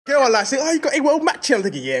Girl, like, say, oh, you got, hey, we'll match it. I'm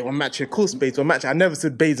thinking, yeah, we'll match it. Of course, babes, we'll match it. I never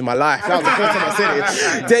said babes in my life. That was the first time I said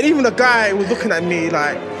it. Then even the guy was looking at me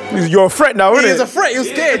like... You're a threat now, isn't it? He was a threat, he was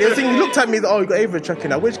scared. He looked at me, oh, you got Airvex tracking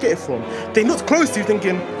now. Where'd you get it from? They looked close to you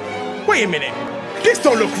thinking, wait a minute. This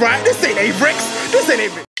don't look right. This ain't Airvex. This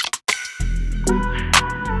ain't Airvex.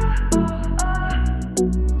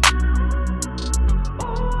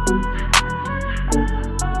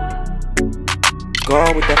 Go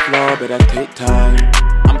with the flow, but I take time.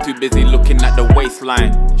 I'm too busy looking at the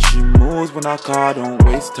waistline. She moves when I call, don't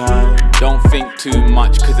waste time. Don't think too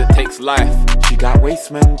much, cause it takes life. She got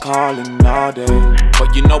wastemen calling all day.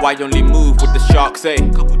 But you know I only move with the sharks, eh?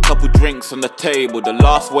 Couple drinks on the table, the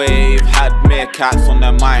last wave had Meerkats on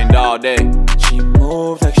their mind all day. She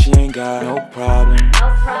moves like she ain't got no problem.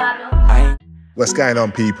 What's going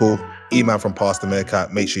on, people? E-Man from Pastor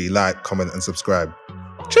Meerkat. Make sure you like, comment and subscribe.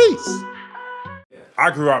 Cheers! I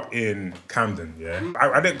grew up in Camden, yeah.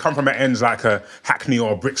 I didn't come from an ends like a Hackney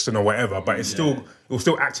or Brixton or whatever, but it was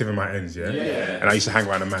still active in my ends, yeah. And I used to hang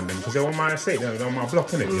around the man then because they were on my estate, they were on my block,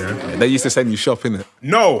 innit, yeah. They used to send you shopping, innit?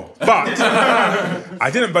 No, but I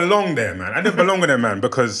didn't belong there, man. I didn't belong with them, man,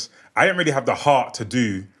 because I didn't really have the heart to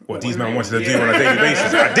do what these men wanted to do on a daily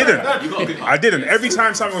basis. I didn't. Every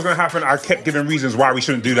time something was going to happen, I kept giving reasons why we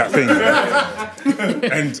shouldn't do that thing. Yeah?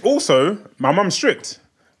 And also, my mum's strict.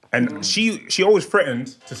 And she always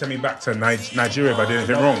threatened to send me back to Nigeria if I did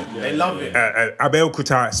anything wrong. They love it.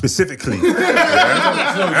 Abeokuta specifically.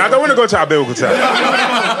 Yeah? And I don't want to go to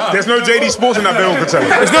Abeokuta. There's no JD Sports in Abeokuta.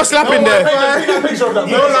 There's no slapping there. No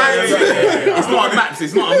lights. It's not on maps,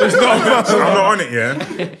 it's not on maps. I'm not on it, yeah.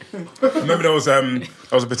 Remember there was a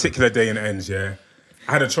particular day in the ends, yeah.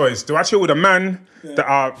 I had a choice. Do I chill with a man that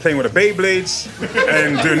are playing with the Beyblades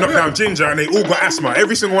and doing knockdown ginger and they all got asthma?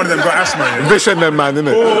 Every single one of them got asthma. Yeah? Vision them, man,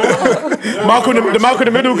 innit? The mark in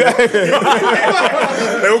the middle guy.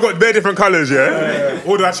 They all got bare different colours, yeah?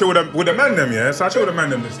 Or do I chill with the man them, yeah? So I chill with the man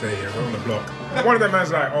them this day, yeah? We're on the block. One of them man's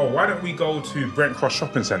like, oh, why don't we go to Brent Cross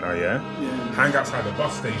Shopping Centre, yeah? Hang outside the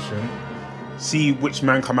bus station, see which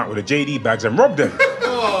man come out with the JD bags and rob them.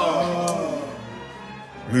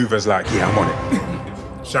 Mover's like, yeah, I'm on it.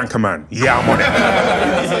 Shankaman, yeah, I'm on it.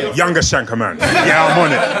 Younger Shankaman, yeah, I'm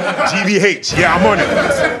on it. GBH, yeah, I'm on it.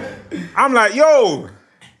 I'm like, yo,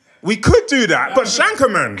 we could do that, but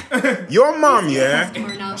Shankaman, your mum, yeah,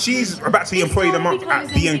 she's about to be employee of the month at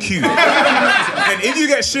B&Q. And if you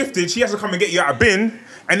get shifted, she has to come and get you out of bin,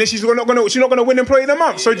 and then she's not gonna win employee of the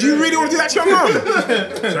month. So do you really want to do that to your mum?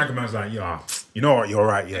 Shankaman's like, yeah. You know what? You're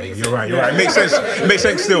right. Yeah, you're right. It makes sense. It makes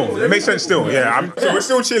sense still. Yeah. So we're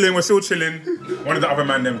still chilling. One of the other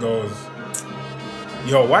man them goes,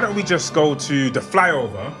 yo, why don't we just go to the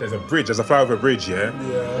flyover? There's a flyover bridge, yeah?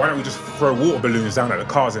 Why don't we just throw water balloons down at the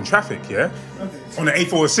cars in traffic, yeah? On the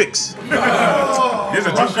A406. There's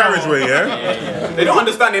a dual carriageway, yeah? They don't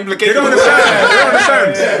understand the implications. They don't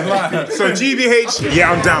understand. So GBH,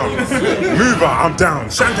 yeah, I'm down. Mover, I'm down.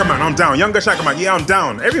 Shankaman, I'm down. Younger Shankaman, yeah, I'm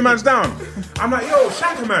down. Every man's down. I'm like, yo,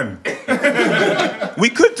 Shankaman, we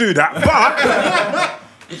could do that, but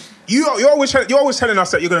you're always telling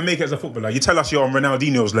us that you're going to make it as a footballer. You tell us you're on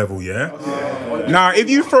Ronaldinho's level, yeah? Now, if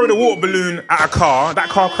you throw the water balloon at a car, that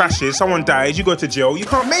car crashes, someone dies, you go to jail, you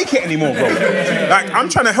can't make it anymore, bro. Like, I'm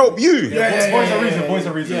trying to help you. Boys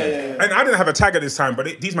are reason. And I didn't have a tag at this time, but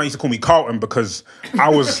these men used to call me Carlton because I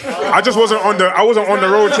just wasn't on the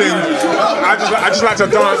road thing. I just like to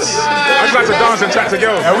dance. I just like to dance and chat to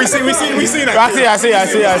girls. Yeah, we see that. I see.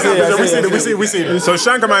 We see. So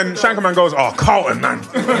Shankaman goes, oh, Carlton, man.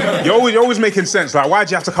 You're always making sense. Like, why'd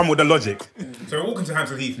you have to come with the logic? So we're walking to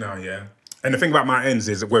Hampstead Heath now, yeah? And the thing about my ends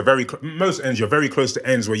is that most ends, you're very close to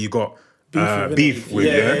ends where you got beef with,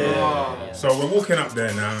 yeah? So we're walking up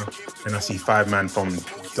there now, and I see 5 man from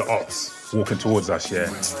the ops walking towards us, yeah?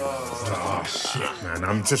 Oh, shit, man.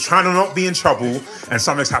 I'm just trying to not be in trouble, and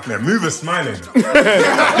something's happening. Mover's smiling. This is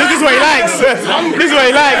what he likes. Yeah.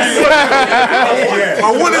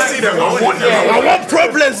 I want to see them. I want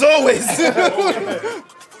problems always.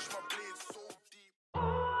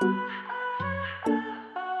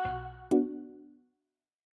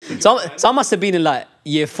 So I must have been in like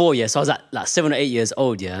year 4, yeah. So I was like 7 or 8 years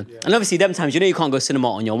old, yeah. And obviously them times, you know you can't go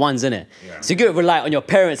cinema on your ones, innit? Yeah. So you gotta rely on your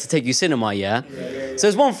parents to take you cinema, yeah? So it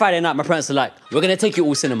was one Friday night, my parents are like, we're gonna take you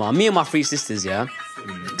all cinema. Me and my 3 sisters, yeah?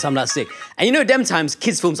 So I'm like sick. And you know, them times,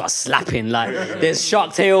 kids' films are slapping. Like, there's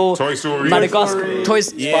Shark Tale, Toy Story, Madagascar, Toys.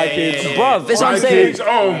 Spy Kids. Bruv, that's what I'm saying.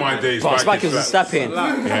 Oh my days. Bro, Spy Kids is slapping.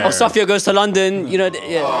 Or Sophia Goes to London. You know,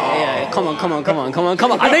 yeah. Come on.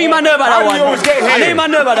 I know you might know about that one. I know you might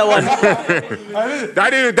know about that one. That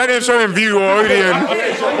didn't show in View or Odeon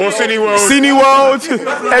or Cineworld.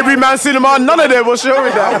 Cineworld, Every Man Cinema, none of them will show me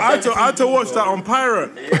that. I had to watch that on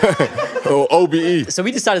Pirate. Or OBE. So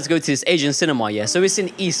we decided to go to this Asian cinema, yeah. So it's in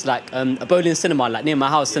the East, like a bowling cinema, like near my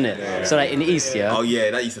house, innit? Yeah. So like in the East, yeah. Oh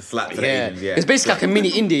yeah, that used to slap to the Asians, yeah. It's basically like a mini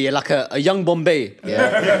India, yeah, like a young Bombay,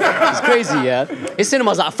 yeah. It's crazy, yeah. This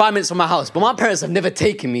cinema's like 5 minutes from my house, but my parents have never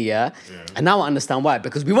taken me, yeah. And now I understand why,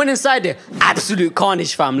 because we went inside there, absolute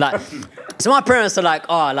carnage, fam. Like, so my parents are like,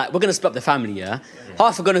 oh, like we're gonna split up the family, yeah.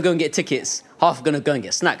 Half are gonna go and get tickets, half are gonna go and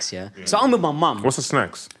get snacks, yeah. So I'm with my mum. What's the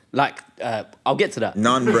snacks? Like, I'll get to that.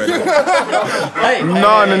 Naan bread.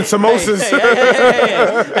 Naan and samosas.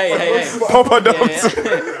 Hey. Papa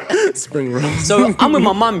dogs. Spring rolls. So I'm with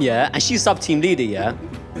my mum, yeah, and she's sub-team leader, yeah.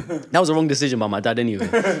 That was a wrong decision by my dad anyway.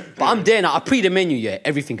 But I'm there now, I pre the menu, yeah,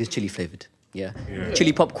 everything is chili flavoured. Yeah.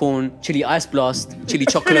 Chili popcorn, chili ice blast, chili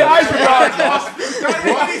chocolate.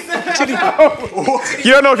 Chili.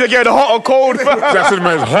 You don't know if you're getting hot or cold. That shit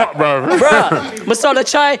man's hot, bro. Bruh, masala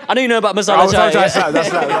chai. I know you know about masala chai.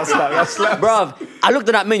 That's slap. Bruv, I looked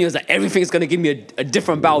at that menu, I was like, everything's gonna give me a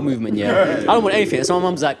different bowel movement, yeah. I don't want anything. So my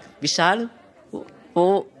mum's like, Vishal,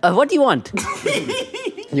 what do you want?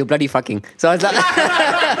 You're bloody fucking. So I was like,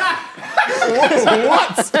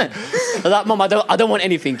 what? I was like, Mum, I don't want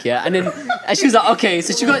anything, yeah. And she was like, okay.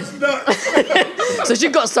 So she got, so she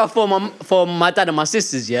got stuff for my dad and my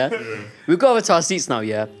sisters, yeah. We go over to our seats now,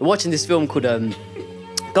 yeah. We're watching this film called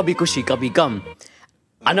Gubby Gushy Gubby Gum.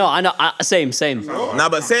 I know. Same. Nah,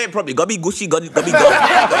 but say it properly. Gubby Gushy Gubby Gum. Don't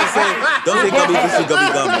say Gubby Gushy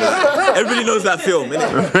Gubby Gum. Everybody knows that film,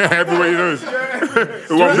 innit? Everybody knows. It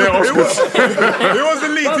won their Oscars. He was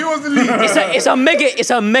the lead.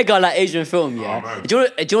 It's a mega like Asian film, yeah. Oh, Do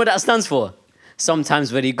you know what that stands for?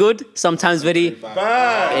 Sometimes very good, sometimes very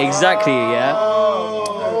bad. Exactly, yeah.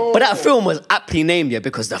 But that film was aptly named, yeah,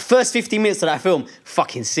 because the first 15 minutes of that film,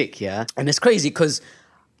 fucking sick, yeah. And it's crazy because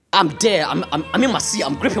I'm there, I'm in my seat,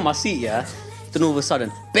 I'm gripping my seat, yeah. Then all of a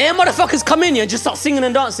sudden, bare motherfuckers come in here and just start singing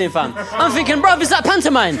and dancing, fam. I'm thinking, bruv, is that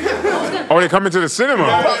pantomime? Oh, they come into the cinema?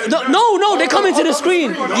 No, they come into the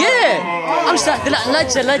screen. Yeah. I'm just like, they're like,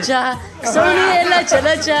 laja.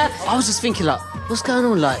 I was just thinking, like, what's going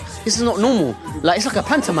on? Like, this is not normal. Like, it's like a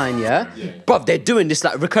pantomime, yeah? Bruv, they're doing this,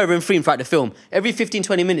 like, recurring theme throughout the film. Every 15,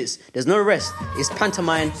 20 minutes, there's no rest. It's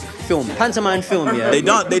pantomime film, yeah?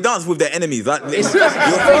 They dance with their enemies. Like,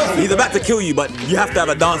 he's about to kill you, but you have to have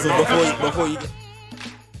a dancer before you...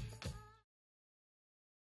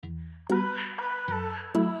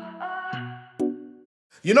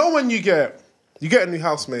 You know when you get a new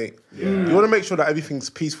housemate, you want to make sure that everything's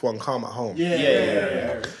peaceful and calm at home.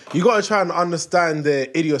 Yeah. You got to try and understand their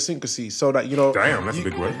idiosyncrasy so that, you know... Damn, that's a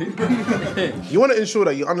big word. You want to ensure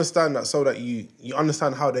that you understand that so that you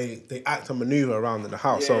understand how they act and maneuver around in the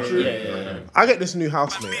house. I get this new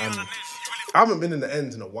housemate and I haven't been in the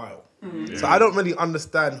ends in a while. So I don't really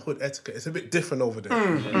understand hood etiquette. It's a bit different over there.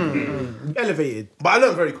 Elevated. But I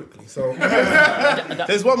learned very quickly. So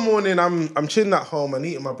there's one morning I'm chilling at home and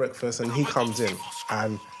eating my breakfast and he comes in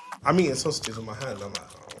and I'm eating sausages with my hand. I'm like,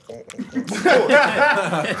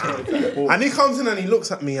 and he comes in and he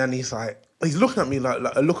looks at me and he's looking at me like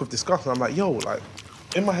a look of disgust. And I'm like, yo, like,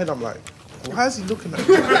 in my head I'm like, why is he looking at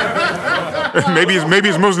me? maybe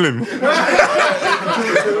he's Muslim.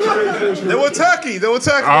 They were Turkey. Oh,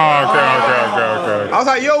 okay. I was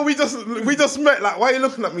like, yo, we just met. Like, why are you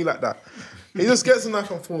looking at me like that? He just gets a knife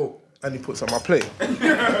and fork and he puts on my plate.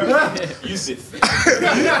 Yusuf.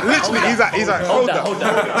 Literally, he's like, hold that.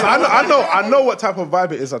 So I know what type of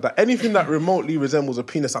vibe it is. Like that. Anything that remotely resembles a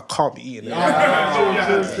penis, I can't be eating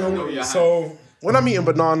it. So when I'm eating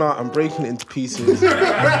banana, I'm breaking it into pieces and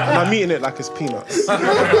I'm eating it like it's peanuts.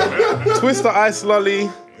 Twist the ice lolly,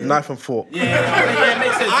 knife and fork. Yeah,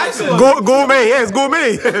 makes sense. Gourmet, yes,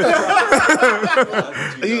 gourmet.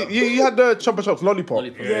 You had the Chopper Chops lollipop.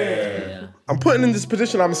 Yeah. I'm putting in this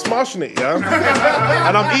position, I'm smashing it, yeah?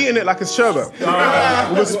 And I'm eating it like it's sherbet.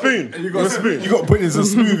 With a spoon. You got to put in some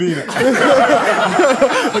smoothie in it.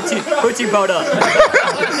 Protein powder.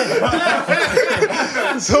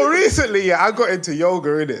 So recently, I got into yoga,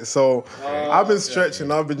 innit? So I've been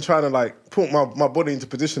stretching, I've been trying to like put my body into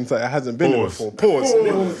positions that it hasn't been in before. Pause.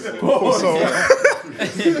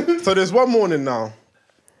 So there's one morning now,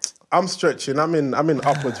 I'm stretching. I'm in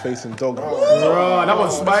upwards facing dog. Bro, that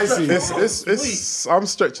was spicy. It's I'm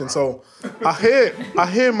stretching. So I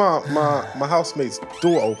hear my housemate's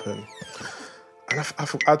door open, and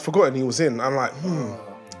I'd forgotten he was in. I'm like,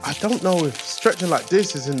 I don't know if stretching like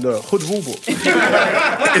this is in the hood rule book.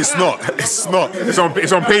 It's not. It's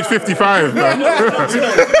on page 55, man.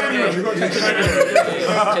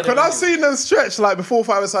 Cause I've seen them stretch like before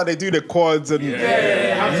 5-a-side. They do their quads and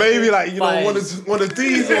maybe like one of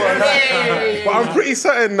these or that. But I'm pretty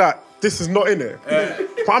certain that this is not in it.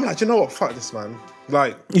 But I'm like, you know what? Fuck this, man.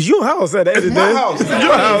 Like, it's your house at the end of the day. It's my house. It's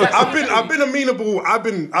your house. I've been amenable. I've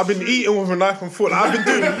been eating with a knife and fork. I've been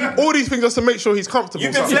doing all these things just to make sure he's comfortable.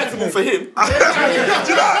 You've been flexible for him. Do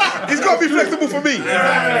you know? He's got to be flexible for me.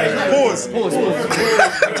 Pause.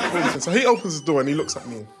 So he opens the door and he looks at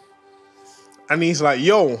me. And he's like,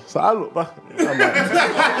 yo. So I look back at him. I'm like,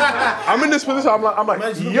 I'm in this position. I'm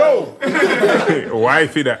like, yo. Why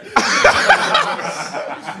feel that?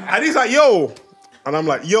 And he's like, yo. And I'm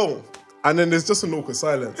like, yo. And then there's just an awkward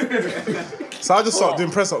silence. So I just start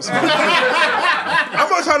doing press-ups. I'm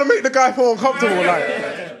not trying to make the guy feel uncomfortable.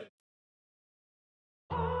 Like.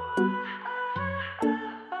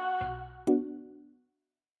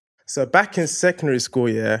 So back in secondary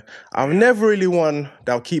school, I'm never really one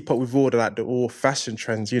that'll keep up with all the fashion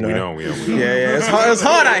trends, you know. We know. Yeah. It's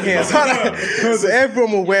hard out here. So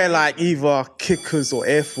everyone will wear like either kickers or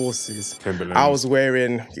Air Forces. Timberlands. I was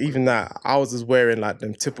wearing just wearing like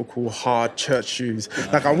them typical hard church shoes.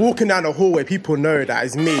 Like I'm walking down the hallway, people know that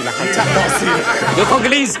it's me. Like I'm tap dancing. You're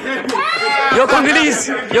Congolese. You're Congolese.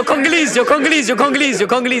 You're Congolese. You're Congolese. You're Congolese. You're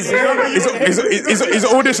Congolese. He's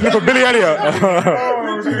auditioning for Billy Elliot.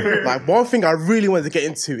 Like one thing I really wanted to get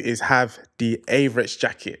into is have the Airvex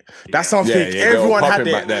jacket. That's something everyone had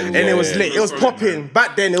it, and it was lit. It was popping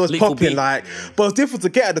back then. It was popping like, but it was difficult to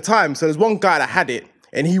get at the time. So there's one guy that had it,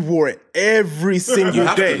 and he wore it every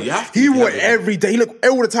single day. He wore it every day. He looked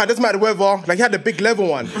all the time. Doesn't matter the weather. Like he had the big leather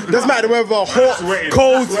one. Doesn't matter the weather. Hot,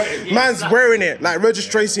 cold. Man's wearing it. Like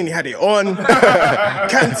registration, he had it on.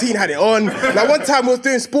 Canteen had it on. Like one time we was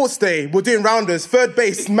doing sports day. We were doing rounders. Third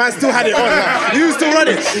base. Man still had it on. Like, he was still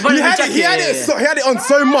running. He had it on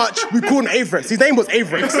so much. We called him Airvex. His name was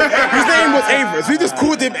Airvex. We just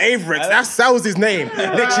called him Airvex. That was his name,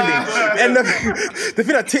 literally. And the thing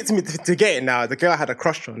that tipped me to get it now, the girl I had a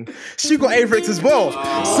crush on, she got Airvex as well.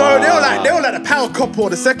 So they were like the power couple of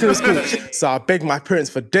the secondary school. So I begged my parents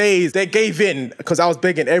for days. They gave in because I was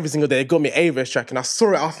begging every single day. They got me Airvex jacket and I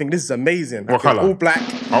saw it. I think this is amazing. What colour? All black.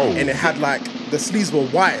 Oh. And it had like the sleeves were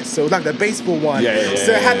white. So it was like the baseball one. So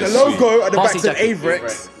it had the logo at the back said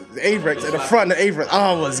Airvex. The Airvex at the front of Airvex.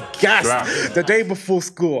 I was gassed. The day before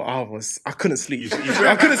school, I couldn't sleep.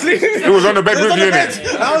 I couldn't sleep. It was on the bed with you,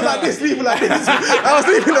 innit? I was like this, sleeping like this. I was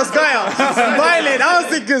sleeping the sky out, smiling. I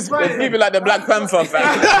was thinking, smiling. People like the Black Panther fan.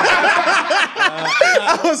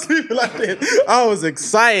 I was sleeping like this. I was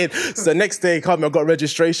excited. So the next day, I got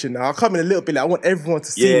registration. Now I come in a little bit late. I want everyone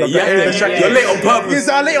to see me. You're late on purpose. Yes,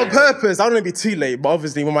 I'm late on purpose. I don't want to be too late, but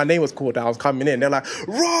obviously when my name was called out, I was coming in. They're like,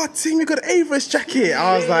 "Raw team, you got an Airvex jacket."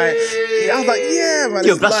 I was like, yeah, man.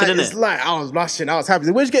 You're blushing, innit? It's light. I was blushing. I was happy.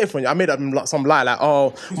 Where'd you get it from? I made up some lie like,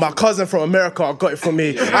 oh, my cousin from America got it from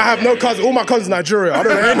me. I have no cousin. All my cousins in Nigeria. I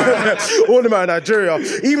don't know. All of them are in Nigeria.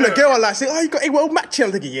 Even a girl like saying, oh, you got it. Well, matching.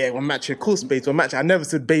 I'm thinking, yeah, we're matching. Cool spades. We're matching. I never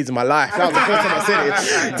said babes in my life. That was the first time I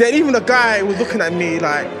said it. Then even the guy was looking at me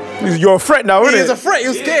like, you're a threat now, isn't it? He was a threat. He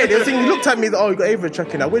was scared. He looked at me like, oh, you got Airvex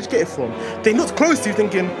jacket now. Where'd you get it from? Then he looked close to you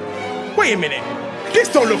thinking, wait a minute. This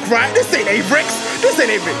don't look right. This ain't Airvex. This ain't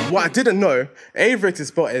Airvex. What I didn't know, Airvex is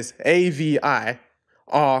spelled as Avirex.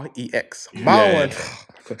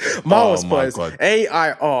 My one spells Airvex.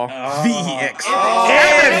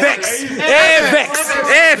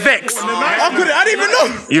 Airvex. I didn't even know.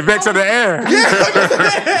 You vex on the air.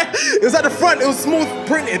 Yeah, it was at the front. It was small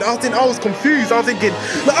printed. I was confused. I was thinking,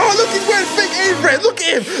 like, oh, look, he's wearing fake Airvex. Look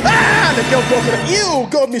at him. Ah, the girl got me like, ew,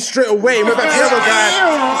 got me straight away. Went back to the other guy.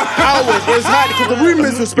 It was hard because the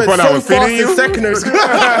rumors were spread so fast in secondary school.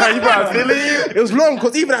 It was long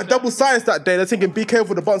because even at double science that day, they're thinking, be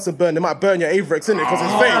careful the Bunsen burn. They might burn your Airvex in it because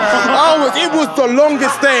it's fake. It was the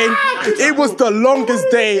longest day. It was the longest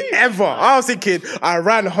day ever. I was thinking, I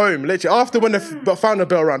ran home. Literally, after when they found the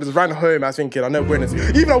bell around, I just ran home. I was thinking, I never wear this.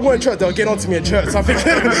 Even I wore in church, they'll get on to me in church. So I'm thinking,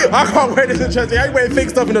 I can't wear this in church. I ain't wearing fake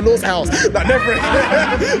stuff in the Lord's house. Like, never.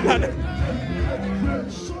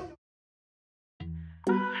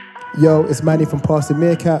 Yo, it's Manny from Pastor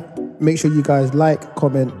Meerkat. Make sure you guys like,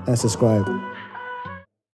 comment, and subscribe.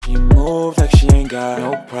 She move like she ain't got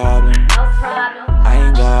no problem. I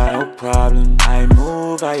ain't got no problem. I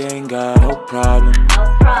move, I ain't got no problem.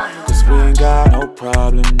 Cause we ain't got no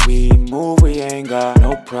problem. We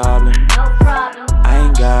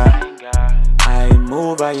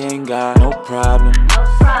no problem.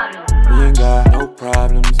 We ain't got no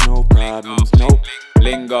problems, no problems, no.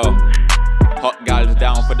 Lingo. Hot gals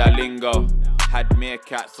down for that lingo. Had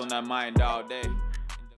meerkats on their mind all day.